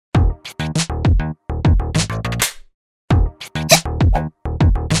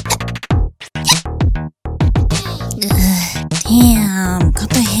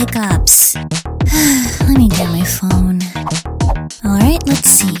hiccups. Let me get my phone. Alright, let's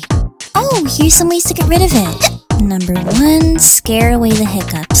see. Oh, here's some ways to get rid of it. Number 1, scare away the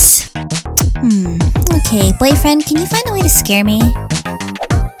hiccups. Okay, boyfriend, can you find a way to scare me?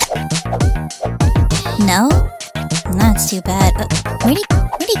 No? That's too bad. Where'd he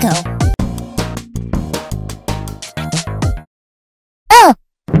go? Oh!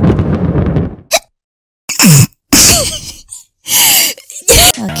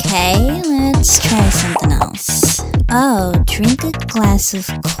 Okay, let's try something else. Oh, drink a glass of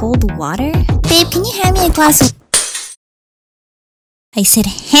cold water? Babe, can you hand me a glass of... I said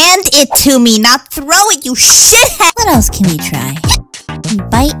hand it to me, not throw it, you shithead! What else can we try?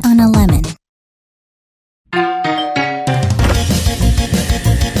 Bite on a lemon.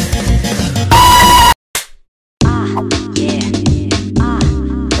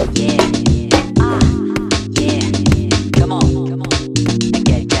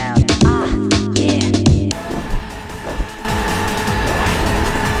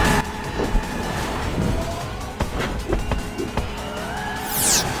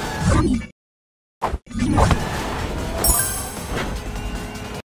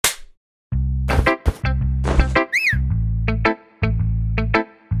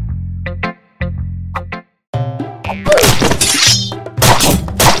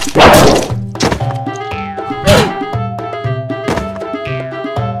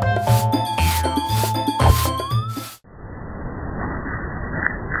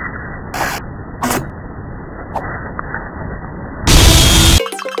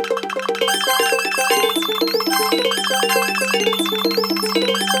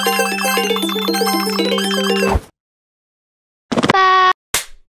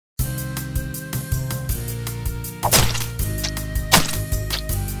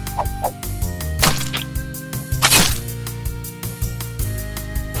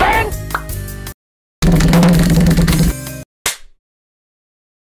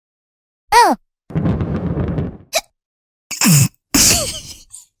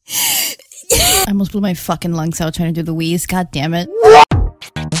 I almost blew my fucking lungs out trying to do the wheeze. God damn it.